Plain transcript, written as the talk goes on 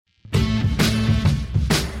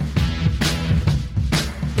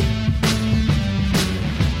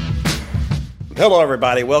Hello,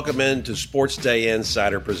 everybody. Welcome into SportsDay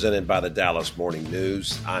Insider presented by the Dallas Morning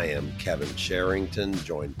News. I am Kevin Sherrington,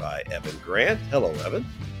 joined by Evan Grant. Hello, Evan.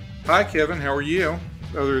 Hi, Kevin. How are you?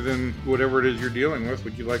 Other than whatever it is you're dealing with,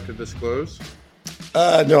 would you like to disclose?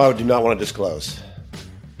 No, I do not want to disclose.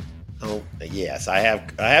 Oh, yes, I have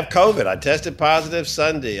COVID. I tested positive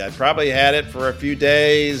Sunday. I probably had it for a few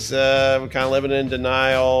days. I'm kind of living in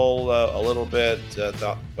denial a little bit.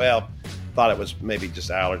 Thought it was maybe just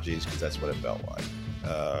allergies because that's what it felt like.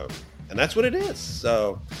 And that's what it is.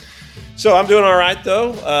 So I'm doing all right,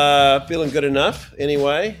 though. Feeling good enough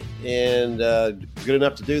anyway, and good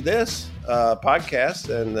enough to do this podcast.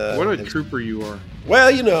 And what a trooper you are.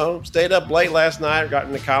 Well, stayed up late last night, got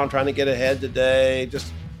in the car, trying to get ahead today.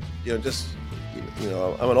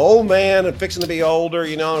 I'm an old man and fixing to be older.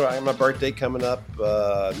 I have my birthday coming up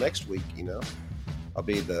next week. I'll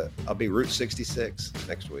be Route 66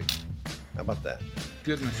 next week. How about that?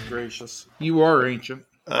 Goodness gracious. You are ancient.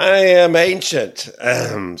 I am ancient.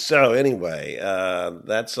 So anyway,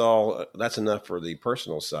 that's all. That's enough for the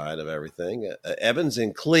personal side of everything. Evan's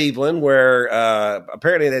in Cleveland, where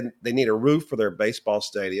apparently they need a roof for their baseball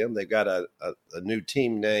stadium. They've got a new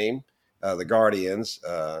team name, the Guardians.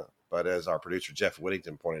 But as our producer Jeff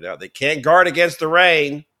Whittington pointed out, they can't guard against the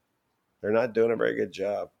rain. They're not doing a very good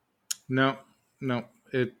job. No.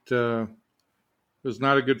 It was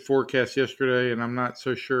not a good forecast yesterday, and I'm not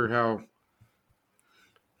so sure how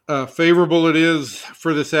favorable it is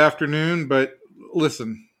for this afternoon. But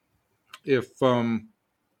listen, if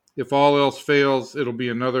all else fails, it'll be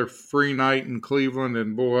another free night in Cleveland.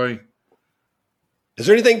 And boy, is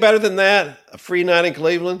there anything better than that? A free night in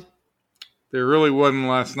Cleveland? There really wasn't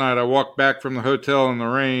last night. I walked back from the hotel in the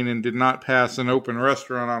rain and did not pass an open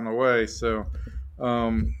restaurant on the way. So,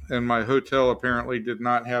 and my hotel apparently did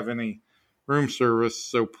not have any room service.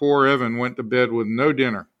 So poor Evan went to bed with no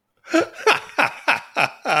dinner. No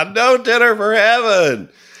dinner for Evan.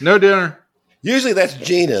 No dinner. Usually that's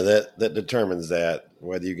Gina that determines that,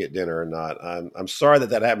 whether you get dinner or not. I'm sorry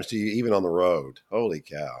that happens to you even on the road. Holy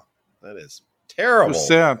cow. That is terrible. It's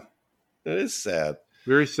sad. It is sad.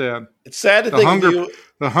 Very sad. It's sad to think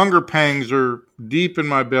the hunger pangs are deep in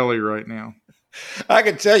my belly right now. I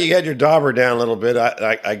can tell you had your dauber down a little bit.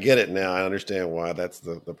 I get it now. I understand why that's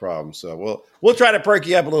the problem. So we'll try to perk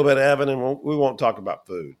you up a little bit, Evan, and we won't talk about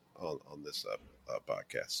food on this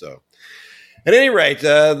podcast. So at any rate,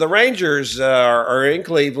 the Rangers are in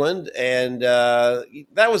Cleveland, and I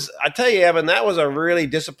tell you, Evan, that was a really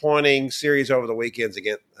disappointing series over the weekends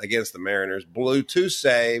against the Mariners. Blew 2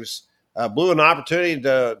 saves. Blew an opportunity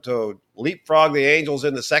to leapfrog the Angels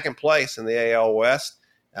into second place in the AL West.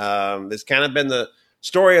 This kind of been the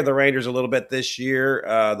story of the Rangers a little bit this year.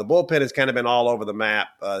 The bullpen has kind of been all over the map.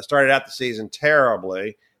 Started out the season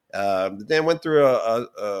terribly, then went through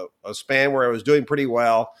a span where it was doing pretty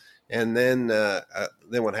well, and then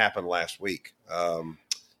what happened last week.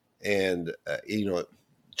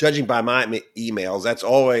 Judging by my emails, that's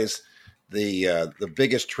always the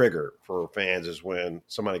biggest trigger for fans is when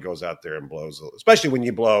somebody goes out there and blows, especially when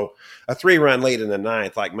you blow a 3-run lead in the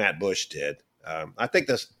 9th like Matt Bush did. I think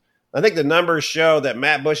the numbers show that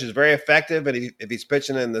Matt Bush is very effective, and if he's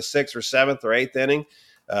pitching in the 6th or 7th or 8th inning.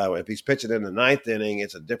 If he's pitching in the 9th inning,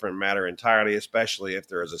 it's a different matter entirely, especially if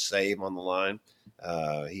there is a save on the line.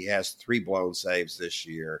 He has 3 blown saves this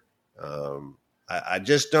year. I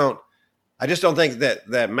just don't think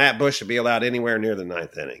that Matt Bush should be allowed anywhere near the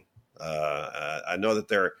 9th inning. I know that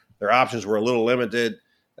their options were a little limited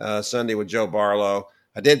Sunday with Joe Barlow.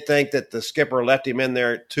 I did think that the skipper left him in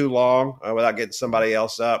there too long without getting somebody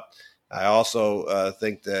else up. I also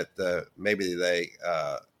think that maybe they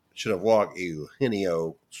should have walked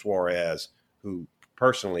Eugenio Suarez, who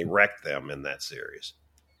personally wrecked them in that series.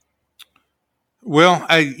 Well,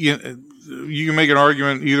 you can make an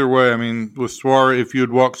argument either way. I mean, with Suarez, if you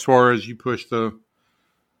had walked Suarez, you push the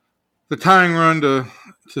tying run to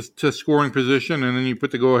scoring position, and then you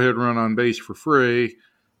put the go-ahead run on base for free.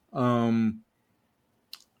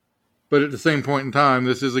 But at the same point in time,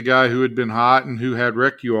 this is a guy who had been hot and who had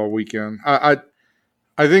wrecked you all weekend. I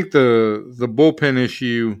think the bullpen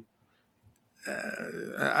issue,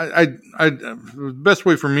 the best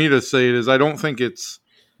way for me to say it is I don't think it's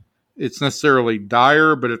necessarily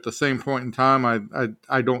dire, but at the same point in time,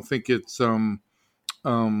 I don't think it's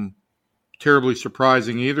terribly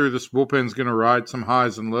surprising either. This bullpen's going to ride some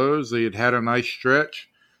highs and lows. They had a nice stretch.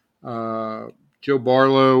 Joe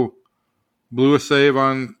Barlow blew a save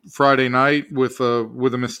on Friday night with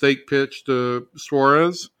a mistake pitch to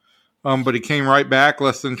Suarez, but he came right back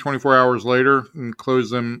less than 24 hours later and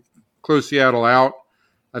closed Seattle out,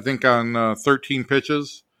 I think on 13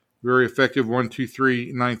 pitches. very effective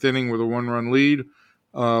 1-2-3 ninth inning with a 1-run lead,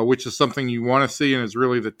 which is something you want to see and is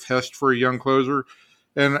really the test for a young closer.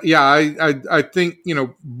 And yeah, I think,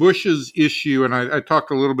 Bush's issue, and I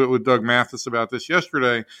talked a little bit with Doug Mathis about this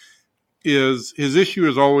yesterday, is his issue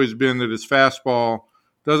has always been that his fastball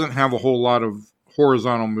doesn't have a whole lot of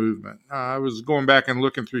horizontal movement. I was going back and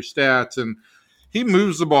looking through stats, and he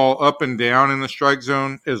moves the ball up and down in the strike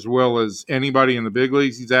zone as well as anybody in the big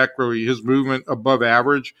leagues. His movement above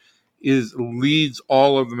average leads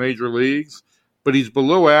all of the major leagues, but he's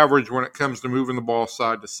below average when it comes to moving the ball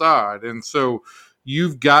side to side. And so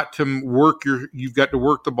you've got to work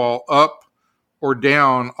the ball up or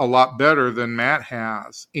down a lot better than Matt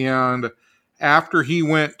has. And after he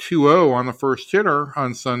went 2-0 on the first hitter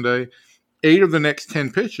on Sunday, 8 of the next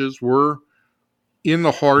 10 pitches were in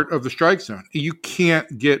the heart of the strike zone. You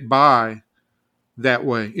can't get by that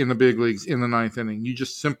way in the big leagues in the ninth inning. You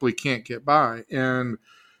just simply can't get by. And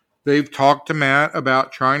they've talked to Matt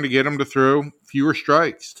about trying to get him to throw fewer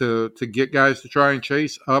strikes to get guys to try and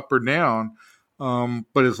chase up or down.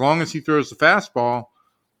 But as long as he throws the fastball,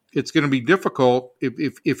 it's going to be difficult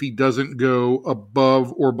if he doesn't go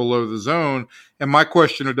above or below the zone. And my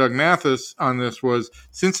question to Doug Mathis on this was,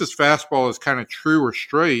 since his fastball is kind of true or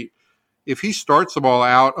straight, if he starts the ball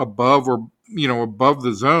out above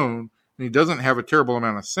the zone, and he doesn't have a terrible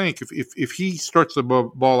amount of sink, if he starts the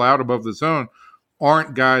ball out above the zone,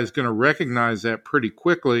 aren't guys going to recognize that pretty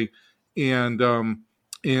quickly and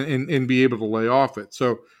be able to lay off it?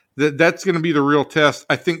 So that's going to be the real test.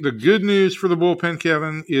 I think the good news for the bullpen,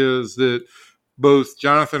 Kevin, is that both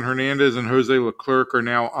Jonathan Hernandez and Jose Leclerc are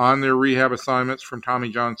now on their rehab assignments from Tommy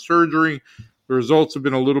John surgery. The results have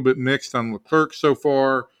been a little bit mixed on Leclerc so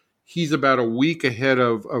far. He's about a week ahead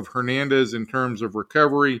of Hernandez in terms of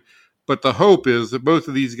recovery. But the hope is that both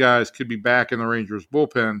of these guys could be back in the Rangers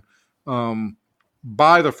bullpen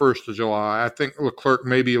by the 1st of July. I think Leclerc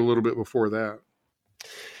maybe a little bit before that.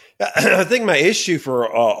 I think my issue for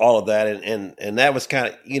all of that, and that was kind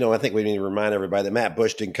of, I think we need to remind everybody that Matt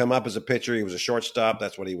Bush didn't come up as a pitcher. He was a shortstop.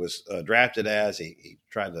 That's what he was drafted as. He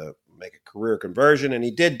tried to make a career conversion, and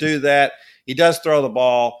he did do that. He does throw the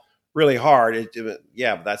ball really hard. But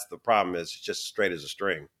that's the problem, is it's just straight as a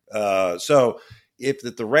string. So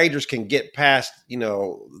if the Rangers can get past,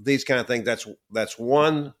 these kind of things, that's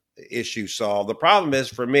one issue solved. The problem is,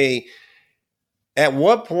 for me, at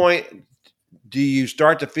what point do you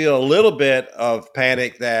start to feel a little bit of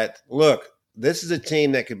panic that, look, this is a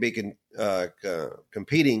team that could be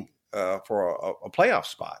competing for a playoff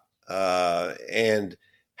spot? And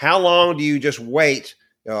how long do you just wait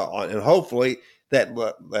and hopefully that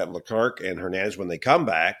Leclerc and Hernandez, when they come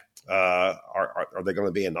back, are they going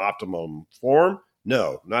to be in optimum form?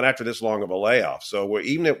 No, not after this long of a layoff. So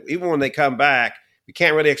even when they come back, we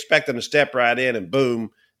can't really expect them to step right in and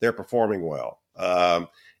boom, they're performing well.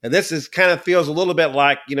 And this is kind of feels a little bit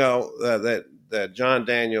like, that John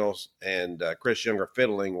Daniels and Chris Young are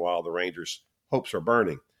fiddling while the Rangers' hopes are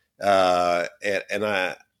burning. And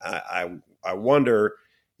I wonder,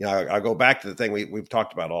 I go back to the thing we've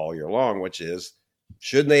talked about all year long, which is,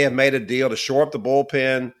 shouldn't they have made a deal to shore up the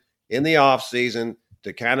bullpen in the offseason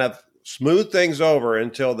to kind of smooth things over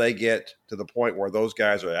until they get to the point where those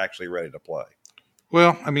guys are actually ready to play?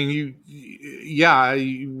 Well, I mean,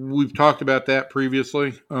 we've talked about that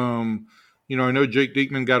previously. I know Jake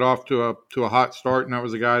Diekman got off to a hot start, and that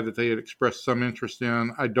was a guy that they had expressed some interest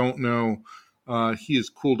in. I don't know. He has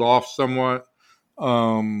cooled off somewhat.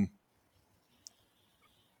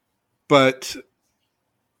 But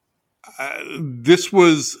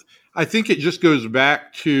I think it just goes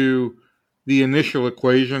back to the initial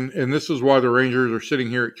equation, and this is why the Rangers are sitting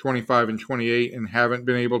here at 25-28 and haven't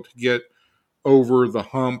been able to get over the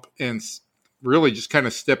hump and really just kind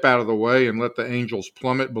of step out of the way and let the Angels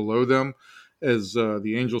plummet below them as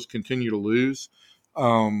the Angels continue to lose.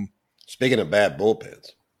 Speaking of bad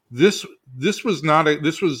bullpens, this was not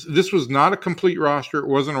a complete roster. It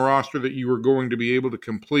wasn't a roster that you were going to be able to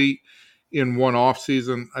complete in one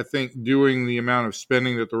offseason. I think doing the amount of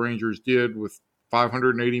spending that the Rangers did with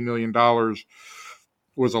 $580 million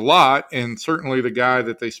was a lot, and certainly the guy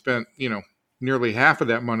that they spent, nearly half of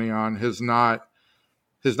that money on has not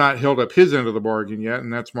held up his end of the bargain yet,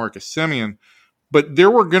 and that's Marcus Semien. But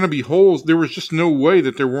there were going to be holes. There was just no way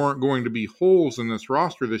that there weren't going to be holes in this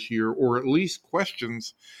roster this year, or at least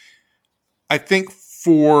questions. I think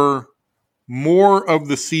for more of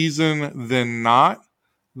the season than not,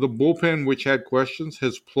 the bullpen, which had questions,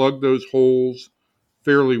 has plugged those holes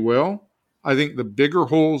fairly well. I think the bigger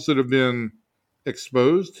holes that have been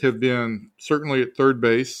exposed have been certainly at third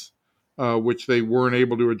base, which they weren't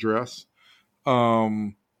able to address.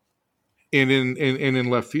 and in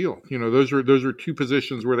left field. Those are two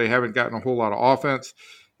positions where they haven't gotten a whole lot of offense.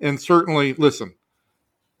 And certainly, listen,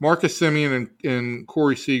 Marcus Semien and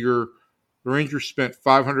Corey Seager, the Rangers spent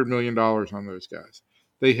 $500 million on those guys.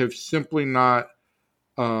 They have simply not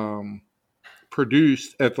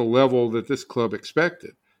produced at the level that this club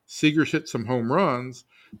expected. Seager's hit some home runs,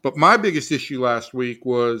 but my biggest issue last week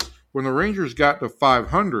was when the Rangers got to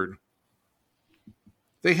 500,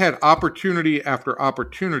 they had opportunity after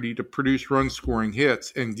opportunity to produce run-scoring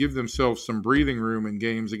hits and give themselves some breathing room in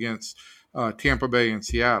games against Tampa Bay and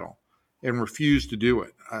Seattle, and refused to do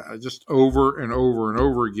it. Just over and over and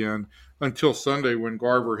over again until Sunday when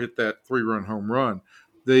Garver hit that 3-run home run.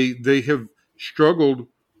 They have struggled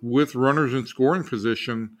with runners in scoring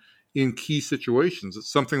position in key situations. It's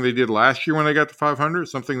something they did last year when they got to 500,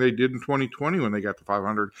 something they did in 2020 when they got to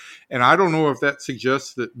 500. And I don't know if that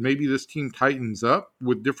suggests that maybe this team tightens up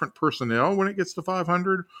with different personnel when it gets to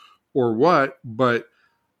 500 or what, but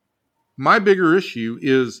my bigger issue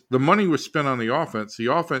is the money was spent on the offense.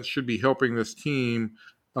 The offense should be helping this team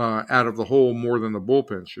out of the hole more than the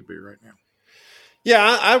bullpen should be right now.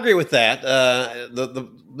 Yeah, I agree with that. The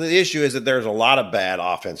issue is that there's a lot of bad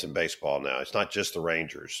offense in baseball now. It's not just the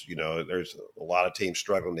Rangers. There's a lot of teams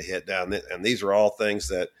struggling to hit down, and these are all things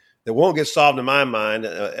that won't get solved in my mind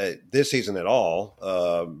this season at all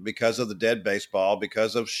because of the dead baseball,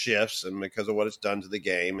 because of shifts, and because of what it's done to the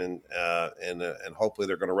game, and hopefully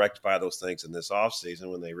they're going to rectify those things in this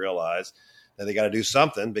offseason when they realize that they got to do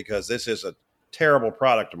something, because this is a terrible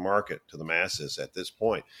product to market to the masses at this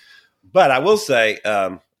point. But I will say,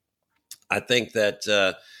 I think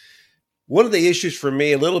that one of the issues for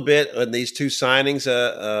me a little bit in these two signings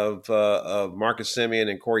of Marcus Semien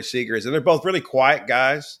and Corey Seager is that they're both really quiet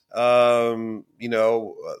guys. They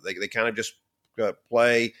kind of just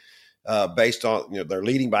play based on, they're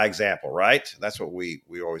leading by example, right? That's what we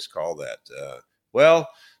always call that. Well,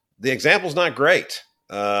 the example's not great.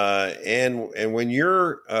 And when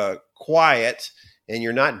you're quiet and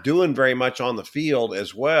you're not doing very much on the field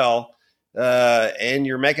as well, and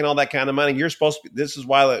you're making all that kind of money, you're supposed to be, this is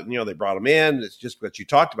why, they brought him in. It's just what you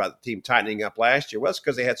talked about, the team tightening up last year. Well, it's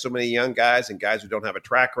because they had so many young guys and guys who don't have a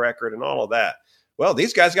track record and all of that. Well,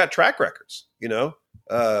 these guys got track records,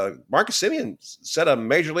 Marcus Semien set a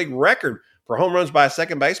major league record for home runs by a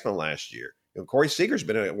second baseman last year. Corey Seager's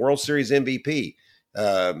been a World Series MVP.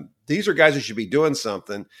 These are guys who should be doing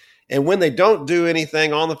something. And when they don't do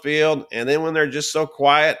anything on the field, and then when they're just so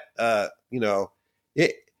quiet,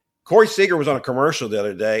 Corey Seager was on a commercial the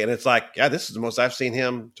other day, and it's like, yeah, this is the most I've seen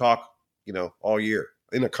him talk, all year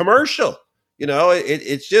in a commercial.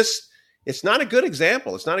 It's not a good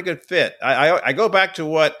example. It's not a good fit. I go back to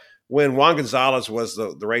when Juan Gonzalez was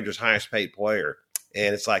the Rangers' highest paid player,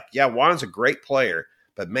 and it's like, yeah, Juan's a great player,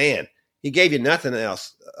 but man, he gave you nothing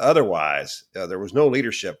else otherwise. There was no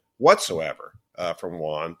leadership whatsoever from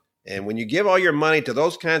Juan. And when you give all your money to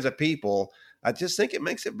those kinds of people, I just think it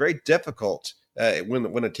makes it very difficult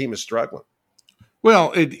when a team is struggling.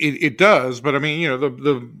 Well, it does, but I mean,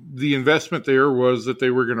 the investment there was that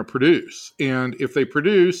they were going to produce, and if they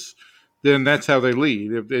produce, then that's how they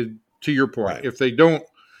lead. To your point, right. If they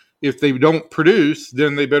don't produce,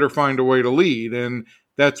 then they better find a way to lead, and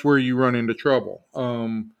that's where you run into trouble.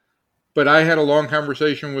 But I had a long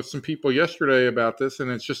conversation with some people yesterday about this,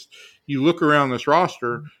 and it's just, you look around this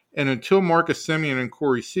roster, and until Marcus Semien and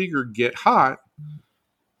Corey Seager get hot,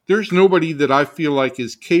 there's nobody that I feel like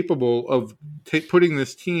is capable of putting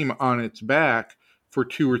this team on its back for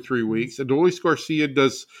 2 or 3 weeks. Adolis Garcia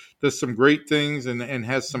does some great things and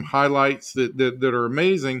has some highlights that are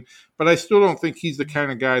amazing, but I still don't think he's the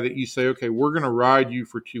kind of guy that you say, okay, we're going to ride you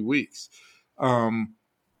for 2 weeks.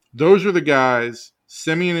 Those are the guys,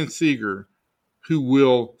 Semien and Seager, who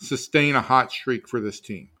will sustain a hot streak for this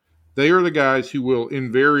team. They are the guys who will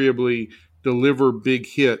invariably deliver big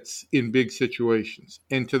hits in big situations.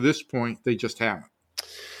 And to this point, they just haven't.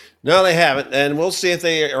 No, they haven't. And we'll see if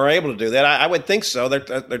they are able to do that. I would think so.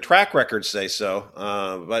 Their track records say so.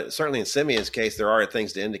 But certainly in Semien's case, there are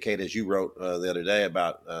things to indicate, as you wrote the other day,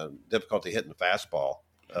 about difficulty hitting the fastball.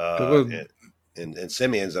 And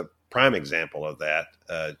Semien's a prime example of that.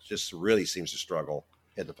 Just really seems to struggle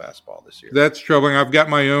hitting the fastball this year. That's troubling. I've got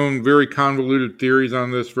my own very convoluted theories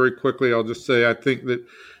on this. Very quickly, I'll just say I think that,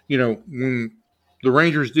 when the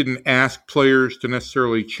Rangers didn't ask players to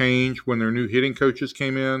necessarily change when their new hitting coaches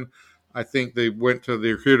came in, I think they went to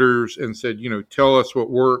their hitters and said, tell us what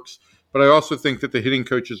works. But I also think that the hitting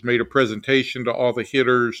coaches made a presentation to all the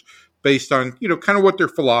hitters based on, kind of what their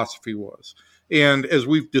philosophy was. And as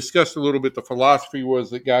we've discussed a little bit, the philosophy was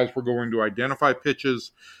that guys were going to identify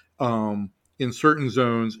pitches in certain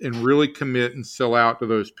zones and really commit and sell out to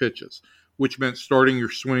those pitches. which meant starting your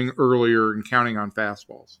swing earlier and counting on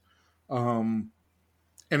fastballs. And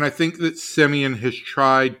I think that Semien has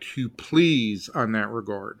tried to please on that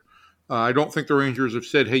regard. I don't think the Rangers have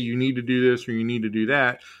said, hey, you need to do this or you need to do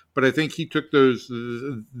that. But I think he took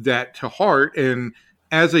that to heart and,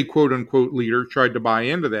 as a quote-unquote leader, tried to buy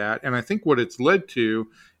into that. And I think what it's led to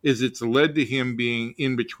is it's led to him being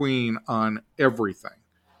in between on everything.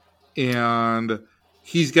 And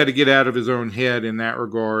he's got to get out of his own head in that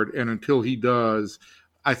regard. And until he does,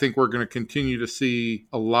 I think we're going to continue to see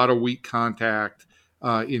a lot of weak contact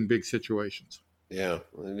in big situations. Yeah,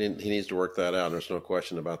 he needs to work that out. There's no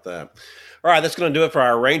question about that. All right, that's going to do it for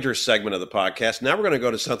our Rangers segment of the podcast. Now we're going to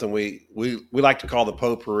go to something we like to call the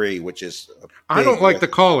potpourri, which is I don't like to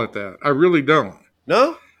call it that. I really don't.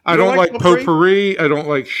 No? I don't like potpourri. I don't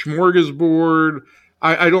like smorgasbord.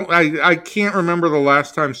 I can't remember the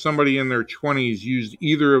last time somebody in their 20s used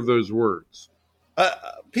either of those words.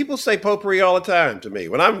 People say potpourri all the time to me.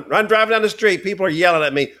 When I'm driving down the street, people are yelling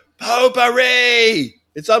at me, potpourri!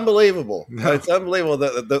 It's unbelievable. No. It's unbelievable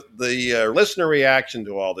the listener reaction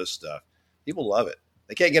to all this stuff. People love it.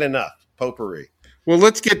 They can't get enough. Potpourri. Well,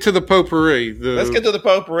 let's get to the potpourri. Let's get to the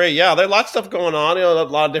potpourri. Yeah, there's lots of stuff going on. A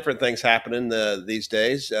lot of different things happening these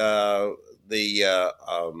days.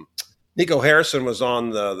 Nico Harrison was on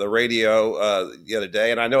the radio the other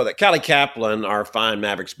day, and I know that Callie Kaplan, our fine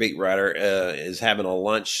Mavericks beat writer, is having a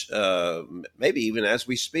lunch, maybe even as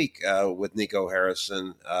we speak, with Nico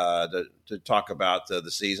Harrison to talk about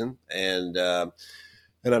the season, and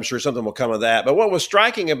I'm sure something will come of that. But what was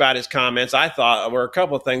striking about his comments, I thought, were a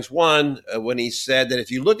couple of things. One, when he said that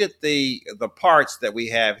if you look at the parts that we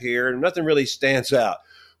have here, nothing really stands out,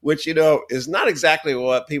 which, is not exactly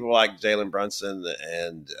what people like Jalen Brunson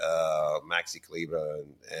and Maxi Kleber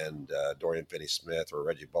and Dorian Finney-Smith or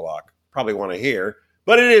Reggie Bullock probably want to hear,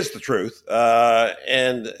 but it is the truth. But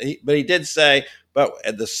he did say, but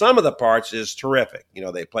the sum of the parts is terrific.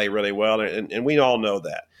 They play really well, and we all know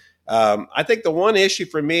that. I think the one issue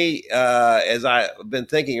for me, as I've been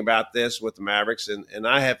thinking about this with the Mavericks, and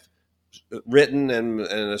I have written and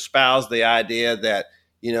espoused the idea that,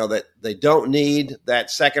 that they don't need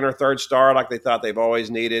that second or third star like they thought they've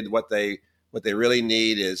always needed. What they really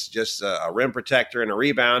need is just a rim protector and a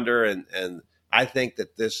rebounder. And I think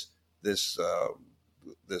that this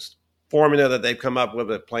formula that they've come up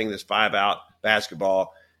with playing this 5-out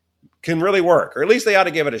basketball can really work, or at least they ought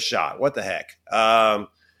to give it a shot. What the heck?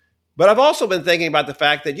 But I've also been thinking about the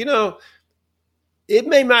fact that, it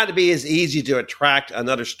may not be as easy to attract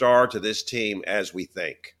another star to this team as we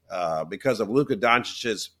think. Because of Luka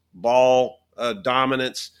Doncic's ball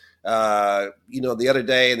dominance. The other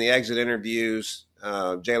day in the exit interviews,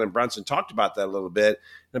 Jalen Brunson talked about that a little bit,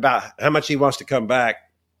 about how much he wants to come back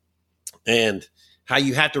and how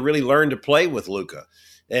you have to really learn to play with Luka.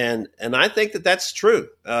 And I think that that's true.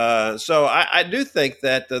 So I do think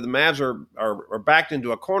that the Mavs are backed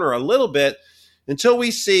into a corner a little bit until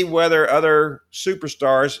we see whether other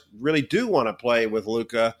superstars really do want to play with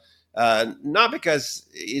Luka. Not because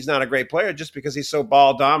he's not a great player, just because he's so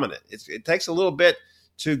ball dominant. It takes a little bit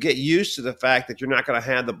to get used to the fact that you're not going to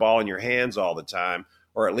have the ball in your hands all the time,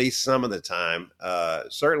 or at least some of the time.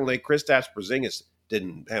 Certainly, Kristaps Porzingis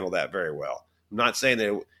didn't handle that very well. I'm not saying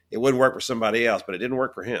that it wouldn't work for somebody else, but it didn't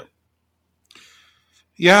work for him.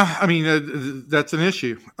 Yeah, I mean, that's an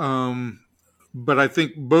issue. But I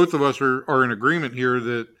think both of us are in agreement here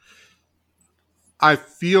that I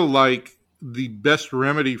feel like the best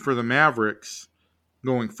remedy for the Mavericks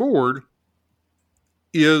going forward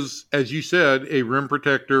is, as you said, a rim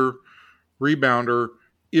protector, rebounder,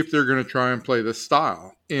 if they're going to try and play this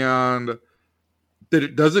style. And that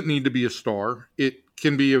it doesn't need to be a star. It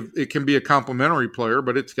can be a complimentary player,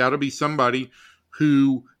 but it's got to be somebody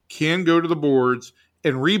who can go to the boards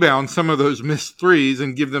and rebound some of those missed threes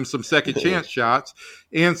and give them some second chance shots,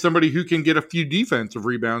 and somebody who can get a few defensive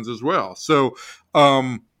rebounds as well. So,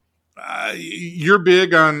 you're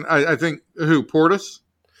big on, I think, who, Portis?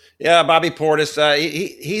 Yeah, Bobby Portis.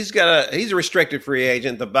 He's a restricted free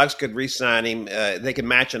agent. The Bucks could re-sign him. They could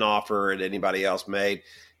match an offer that anybody else made.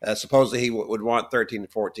 Supposedly he would want $13 to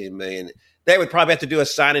 $14 million. They would probably have to do a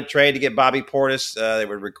sign and trade to get Bobby Portis. They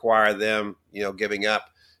would require them, giving up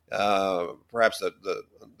perhaps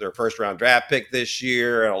their first round draft pick this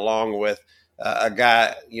year, along with a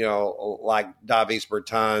guy, like Davis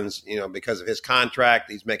Bertans, because of his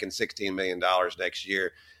contract, he's making $16 million next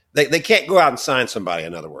year. They can't go out and sign somebody,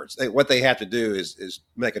 in other words. What they have to do is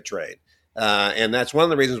make a trade. And that's one of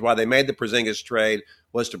the reasons why they made the Porzingis trade,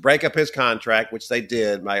 was to break up his contract, which they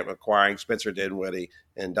did by acquiring Spencer Dinwiddie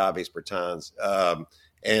and Davis Bertans.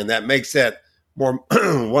 And that makes it more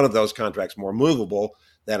one of those contracts more movable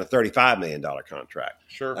than a $35 million contract.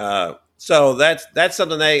 Sure. So that's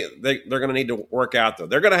something they're going to need to work out, though.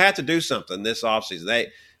 They're going to have to do something this offseason.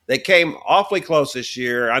 They came awfully close this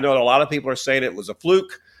year. I know a lot of people are saying it was a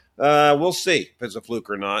fluke. We'll see if it's a fluke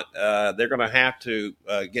or not. They're going to have to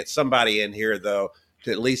get somebody in here, though,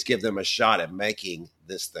 to at least give them a shot at making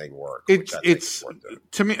this thing work. It's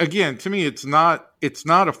to me, it's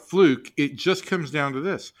not a fluke. It just comes down to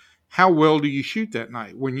this: how well do you shoot that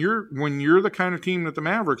night? When you're the kind of team that the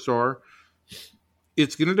Mavericks are,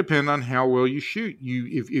 it's going to depend on how well you shoot.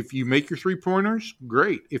 If you make your 3-pointers,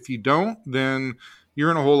 great. If you don't, then you're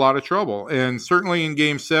in a whole lot of trouble. And certainly in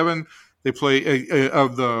Game 7, they play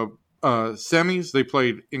of the semis. They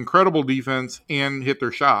played incredible defense and hit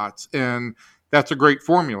their shots, and that's a great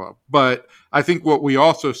formula. But I think what we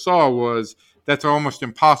also saw was that's almost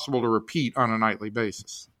impossible to repeat on a nightly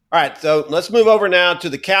basis. All right, so let's move over now to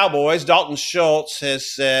the Cowboys. Dalton Schultz has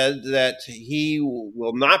said that he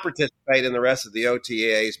will not participate in the rest of the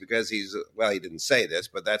OTAs because he didn't say this,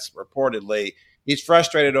 but that's reportedly he's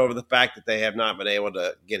frustrated over the fact that they have not been able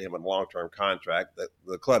to get him a long-term contract.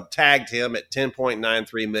 The club tagged him at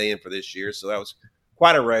 $10.93 million for this year, so that was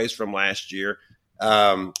quite a raise from last year.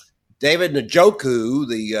 David Njoku,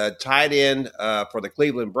 the tight end for the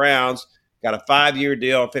Cleveland Browns, got a 5-year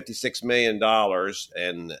deal of $56 million,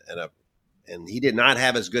 and he did not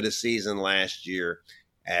have as good a season last year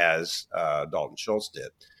as Dalton Schultz did.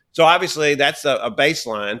 So obviously that's a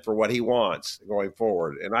baseline for what he wants going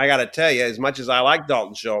forward. And I got to tell you, as much as I like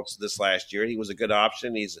Dalton Schultz this last year, he was a good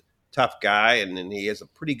option. He's a tough guy, and he is a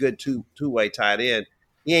pretty good two-way tight end.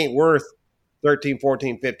 He ain't worth $13,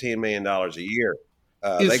 $14, $15 million a year.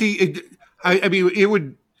 I mean,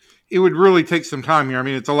 it would really take some time here. I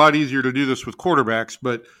mean, it's a lot easier to do this with quarterbacks,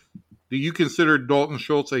 but do you consider Dalton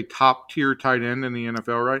Schultz a top-tier tight end in the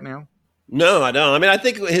NFL right now? No, I don't. I mean, I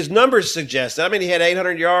think his numbers suggest that. I mean, he had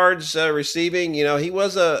 800 yards receiving. You know, he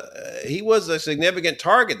was a significant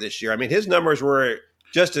target this year. I mean, his numbers were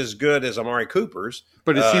just as good as Amari Cooper's.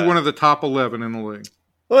 But is he one of the top 11 in the league?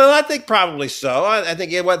 Well, I think probably so. I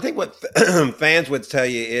think what fans would tell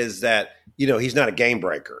you is that, he's not a game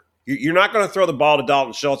breaker. You're not going to throw the ball to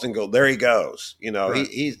Dalton Schultz and go, there he goes. Right.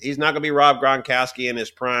 He's not going to be Rob Gronkowski in his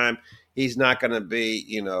prime. He's not going to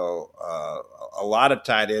be, a lot of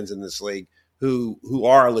tight ends in this league who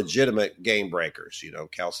are legitimate game breakers.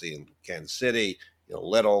 Kelsey in Kansas City,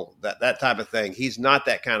 Little, that type of thing. He's not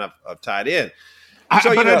that kind of tight end. I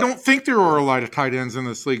don't think there are a lot of tight ends in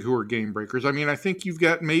this league who are game breakers. I mean, I think you've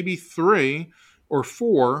got maybe 3 or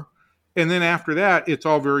 4. And then after that, it's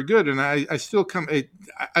all very good. And I still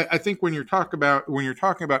I think when you're talking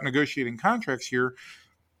about negotiating contracts here,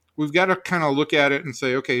 we've got to kind of look at it and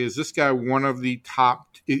say, okay, is this guy one of the top?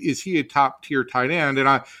 Is he a top tier tight end? And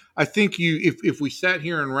I think if we sat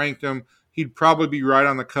here and ranked him, he'd probably be right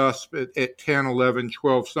on the cusp at 10, 11,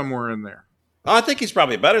 12, somewhere in there. Oh, I think he's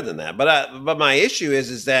probably better than that. But my issue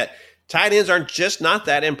is that tight ends are just not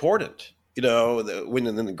that important. When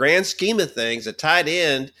in the grand scheme of things, a tight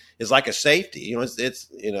end is like a safety.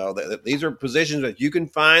 These are positions that you can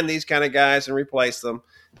find these kind of guys and replace them.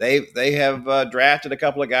 They have drafted a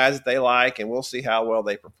couple of guys that they like, and we'll see how well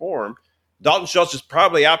they perform. Dalton Schultz has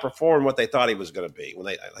probably outperformed what they thought he was going to be.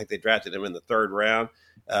 I think they drafted him in the 3rd round.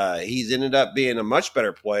 He's ended up being a much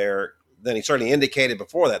better player than he certainly indicated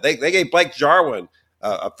before that. They gave Blake Jarwin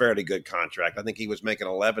a fairly good contract. I think he was making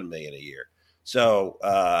 $11 million a year. So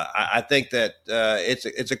I think that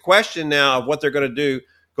it's a question now of what they're going to do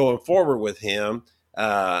going forward with him.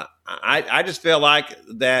 I just feel like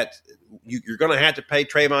that you're going to have to pay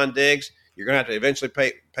Trayvon Diggs. You're going to have to eventually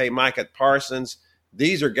pay Micah Parsons.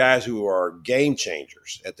 These are guys who are game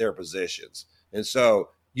changers at their positions. And so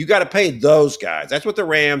you got to pay those guys. That's what the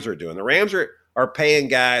Rams are doing. The Rams are paying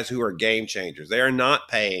guys who are game changers. They are not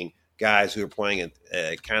paying guys who are playing in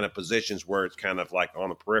kind of positions where it's kind of like on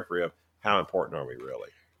the periphery of how important are we really?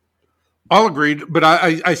 All agreed, but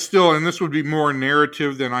I still, and this would be more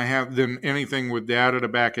narrative than anything with data to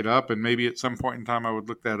back it up, and maybe at some point in time I would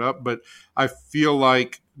look that up, but I feel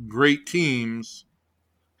like great teams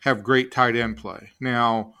have great tight end play.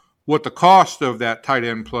 Now, what the cost of that tight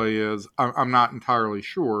end play is, I'm not entirely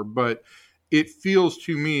sure, but it feels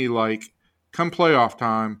to me like come playoff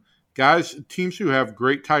time, teams who have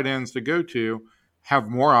great tight ends to go to have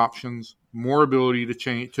more options, more ability to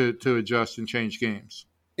change, to adjust and change games.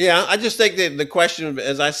 Yeah, I just think that the question,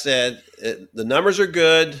 as I said, the numbers are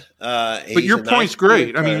good. But your point's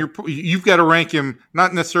great. I mean, you've got to rank him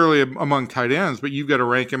not necessarily among tight ends, but you've got to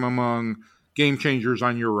rank him among game changers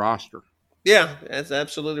on your roster. Yeah, that's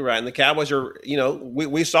absolutely right. And the Cowboys are,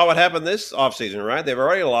 we saw what happened this offseason, right? They've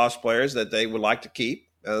already lost players that they would like to keep.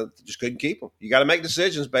 Just couldn't keep them. You got to make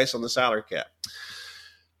decisions based on the salary cap.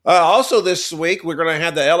 Also this week, we're going to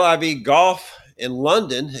have the LIV Golf in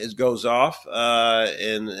London. It goes off,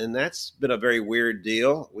 and that's been a very weird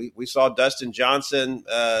deal. We saw Dustin Johnson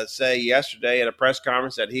say yesterday at a press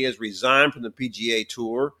conference that he has resigned from the PGA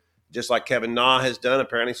Tour, just like Kevin Na has done.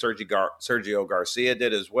 Apparently, Sergio Garcia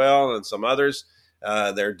did as well, and some others.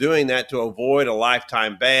 They're doing that to avoid a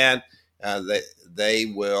lifetime ban. They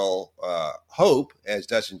will hope, as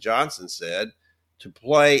Dustin Johnson said, to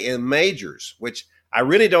play in majors, which I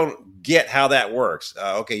really don't get how that works.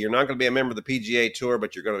 Okay, you're not going to be a member of the PGA Tour,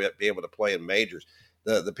 but you're going to be able to play in majors.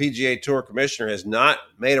 The PGA Tour commissioner has not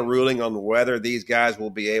made a ruling on whether these guys will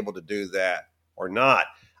be able to do that or not.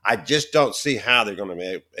 I just don't see how they're going to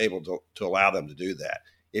be able to allow them to do that.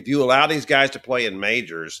 If you allow these guys to play in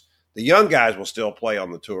majors, the young guys will still play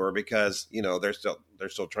on the tour because they're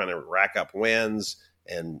still trying to rack up wins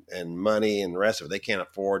and money and the rest of it. They can't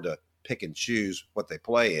afford to pick and choose what they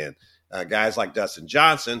play in. Guys like Dustin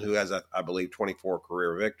Johnson, who has, I believe, 24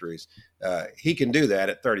 career victories, he can do that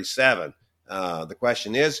at 37. The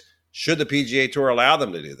question is, should the PGA Tour allow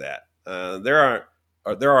them to do that? There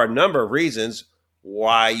are a number of reasons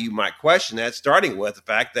why you might question that, starting with the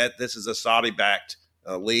fact that this is a Saudi-backed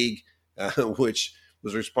league, which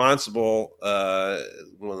was responsible,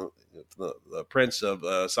 the prince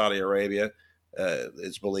of Saudi Arabia,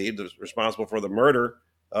 it's believed, was responsible for the murder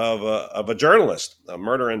of a journalist, a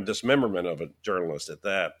murder and dismemberment of a journalist at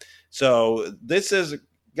that. So this has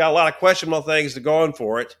got a lot of questionable things going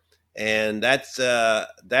for it, and that's going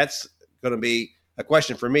to be a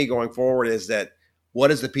question for me going forward. Is that what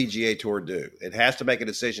does the PGA Tour do? It has to make a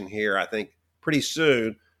decision here, I think, pretty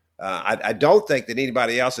soon. I don't think that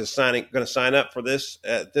anybody else is going to sign up for this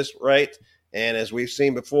at this rate. And as we've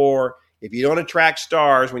seen before, if you don't attract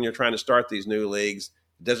stars when you're trying to start these new leagues,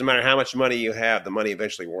 it doesn't matter how much money you have, the money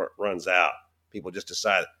eventually runs out. People just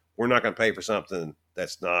decide, we're not going to pay for something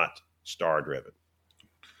that's not star-driven.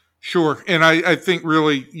 Sure. And I think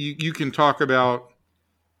really you can talk about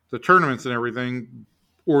the tournaments and everything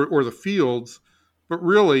or the fields, but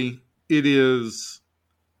really it is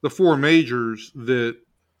the four majors that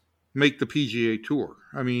make the PGA Tour.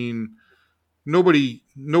 I mean, nobody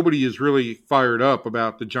is really fired up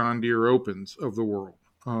about the John Deere Opens of the world.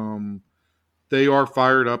 They are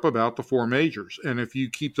fired up about the four majors. And if you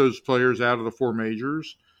keep those players out of the four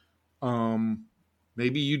majors,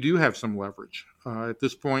 maybe you do have some leverage. At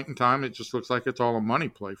this point in time, it just looks like it's all a money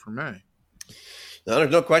play for me. No,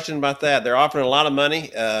 there's no question about that. They're offering a lot of money.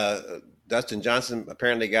 Dustin Johnson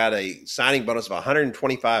apparently got a signing bonus of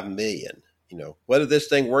 $125 million. Whether this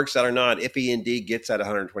thing works out or not, if he indeed gets that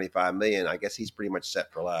 $125 million, I guess he's pretty much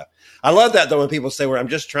set for life. I love that, though, when people say, well, I'm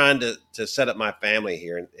just trying to set up my family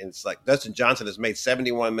here. And it's like Dustin Johnson has made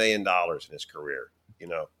 $71 million in his career.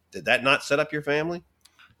 Did that not set up your family?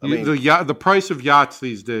 I mean, the price of yachts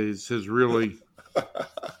these days has really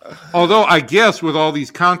 – although I guess with all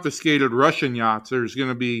these confiscated Russian yachts, there's going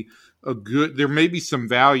to be there may be some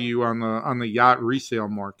value on the yacht resale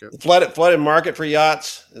market. Flooded market for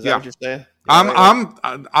yachts. Is that what you're saying?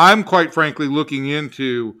 I'm quite frankly looking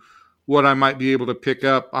into what I might be able to pick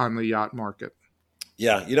up on the yacht market.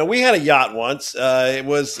 Yeah, we had a yacht once. It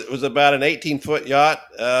was about an 18-foot yacht.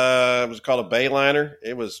 It was called a Bayliner.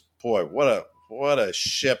 It was, boy, what a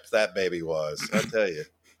ship that baby was. I tell you.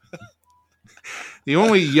 The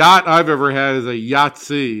only yacht I've ever had is a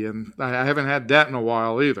Yahtzee, and I haven't had that in a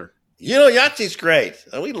while either. Yahtzee's great.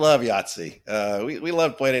 We love Yahtzee. We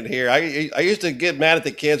love playing it here. I used to get mad at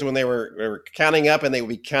the kids when they were counting up and they would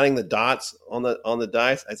be counting the dots on the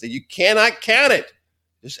dice. I said, you cannot count it.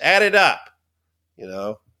 Just add it up.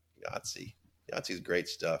 Yahtzee's great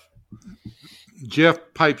stuff. Jeff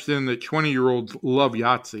pipes in that 20-year-olds love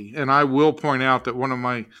Yahtzee. And I will point out that one of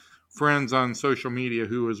my friends on social media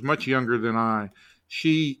who is much younger than I,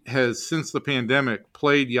 she has, since the pandemic,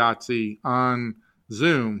 played Yahtzee on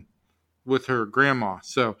Zoom with her grandma.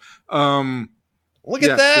 So look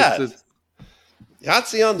at that.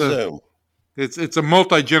 Yahtzee on Zoom. It's a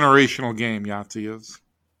multi-generational game, Yahtzee is.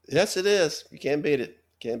 Yes, it is. You can't beat it.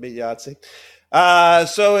 Can't beat Yahtzee.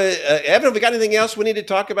 So, Evan, have we got anything else we need to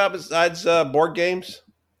talk about besides board games?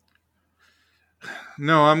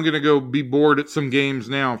 No, I'm going to go be bored at some games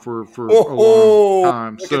now for a long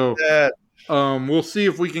time. So we'll see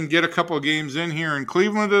if we can get a couple of games in here in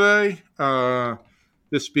Cleveland today.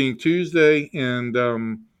 This being Tuesday, and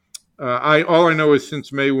all I know is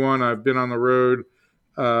since May 1, I've been on the road,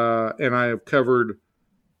 and I have covered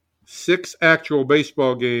 6 actual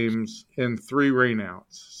baseball games and 3 rainouts.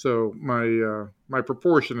 So my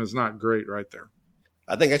proportion is not great right there.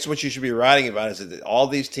 I think that's what you should be writing about, is that all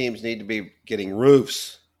these teams need to be getting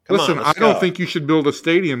roofs. Listen, I don't think you should build a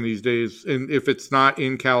stadium these days, and if it's not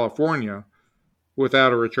in California,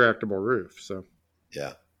 without a retractable roof. So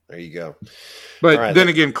yeah, there you go. But then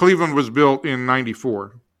again, Cleveland was built in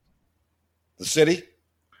 94. The city?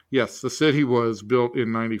 Yes, the city was built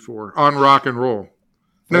in 94 on rock and roll.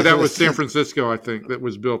 No, that was San Francisco, I think, that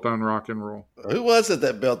was built on rock and roll. Who was it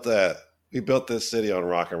that built that? We built this city on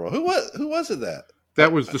rock and roll. Who was it that?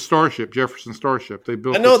 That was the Starship, Jefferson Starship. They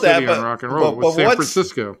built the city on rock and roll. It was San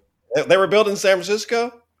Francisco. They were built in San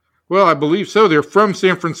Francisco? Well, I believe so. They're from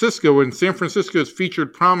San Francisco, and San Francisco is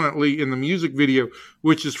featured prominently in the music video,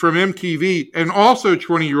 which is from MTV. And also,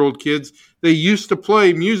 20-year-old kids, they used to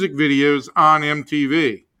play music videos on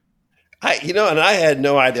MTV. And I had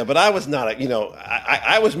no idea, but I was not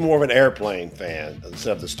I was more of an airplane fan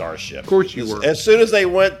instead of the Starship. Of course you were. As soon as they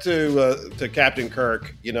went to Captain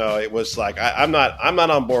Kirk, it was like I'm not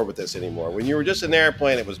on board with this anymore. When you were just an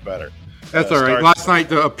airplane, it was better. That's all right. Last night,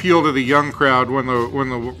 to appeal to the young crowd, when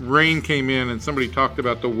the rain came in and somebody talked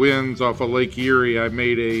about the winds off of Lake Erie, I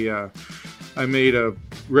made a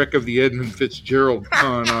Wreck of the Edmund Fitzgerald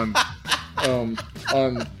pun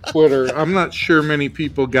on Twitter. I'm not sure many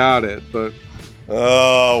people got it, but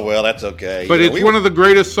oh well, that's okay. But it's one of the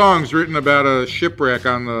greatest songs written about a shipwreck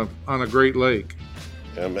on a Great Lake.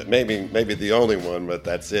 Maybe the only one, but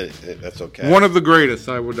that's it. That's okay. One of the greatest,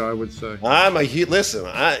 I would say.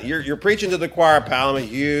 You're preaching to the choir, pal. I'm a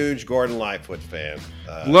huge Gordon Lightfoot fan.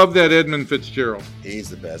 Love that Edmund Fitzgerald. He's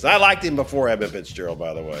the best. I liked him before Edmund Fitzgerald,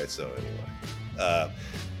 by the way. So anyway,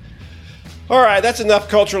 all right, that's enough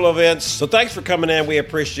cultural events. So thanks for coming in. We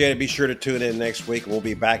appreciate it. Be sure to tune in next week. We'll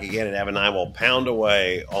be back again, and Evan and I will pound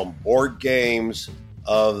away on board games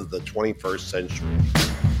of the 21st century.